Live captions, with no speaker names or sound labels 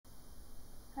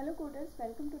Hello coders,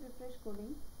 welcome to Refresh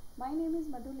Coding. My name is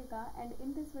Madhulika and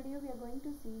in this video we are going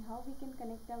to see how we can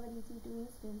connect our EC2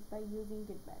 instance by using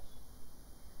GitBash.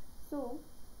 So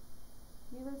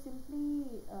we will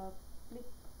simply click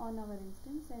on our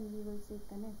instance and we will say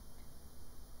connect.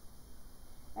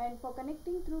 And for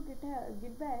connecting through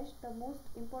GitBash, the most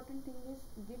important thing is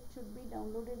Git should be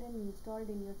downloaded and installed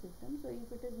in your system. So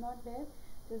if it is not there,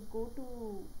 just go to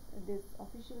this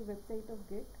official website of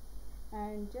Git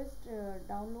and just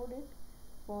download it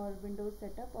for Windows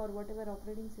setup or whatever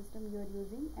operating system you are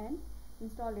using and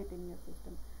install it in your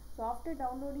system. So after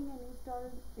downloading and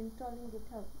installing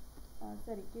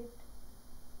Git,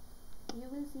 you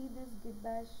will see this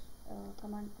GitBash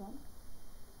command prompt,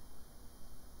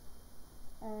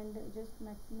 and just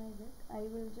maximize it. I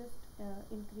will just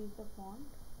increase the font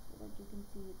so that you can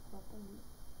see it properly.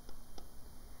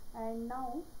 And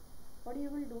now what you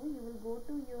will do, you will go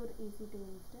to your EC2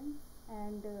 instance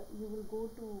and you will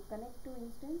go to connect to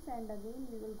instance, and again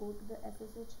you will go to the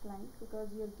SSH client, because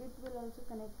your Git will also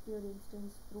connect your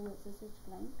instance through SSH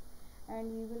client,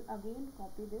 and we will again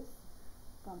copy this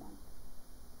command.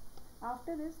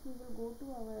 After this we will go to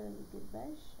our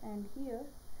GitBash, and here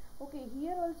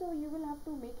also you will have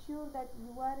to make sure that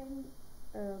you are in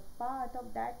path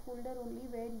of that folder only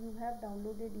where you have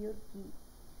downloaded your key.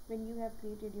 When you have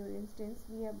created your instance,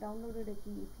 we have downloaded a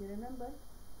key. If you remember,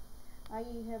 I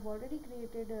have already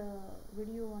created a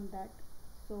video on that,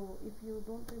 so if you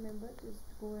don't remember, just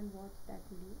go and watch that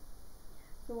video.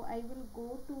 So I will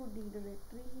go to D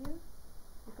directory here,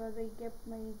 because I kept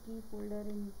my key folder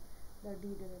in the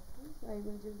D directory. So I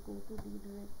will just go to D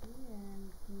directory and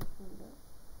key folder,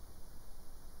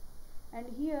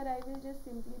 and here I will just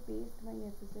simply paste my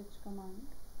SSH command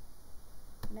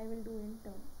and I will do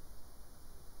enter.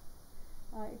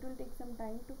 It will take some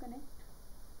time to connect.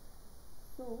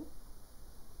 So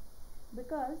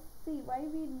because see, why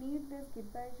we need this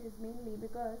GitBash is mainly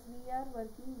because we are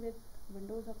working with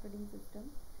Windows operating system,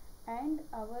 and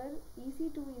our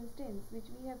EC2 instance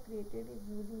which we have created is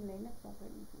using Linux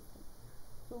operating system.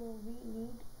 So we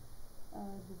need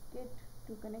this Git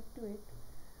to connect to it.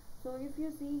 So if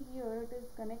you see here, it is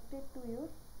connected to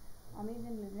your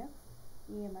Amazon Linux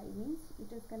EMI, means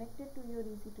it is connected to your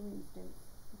EC2 instance.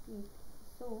 Okay,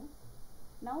 so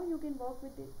now you can work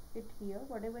with it here.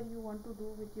 Whatever you want to do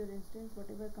with your instance,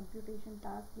 whatever computation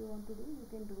task you want to do, you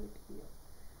can do it here.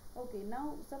 Okay,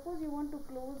 now suppose you want to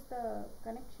close the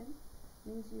connection,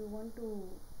 means you want to,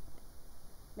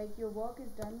 like, your work is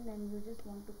done and you just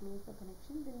want to close the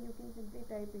connection, then you can simply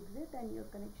type exit and your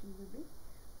connection will be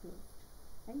closed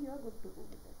and you are good to go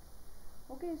with it.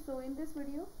 Okay, so in this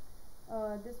video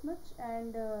this much,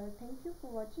 and thank you for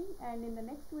watching, and in the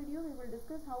next video we will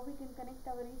discuss how we can connect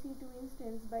our EC2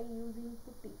 instance by using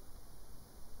putty.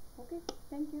 Okay,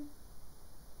 thank you.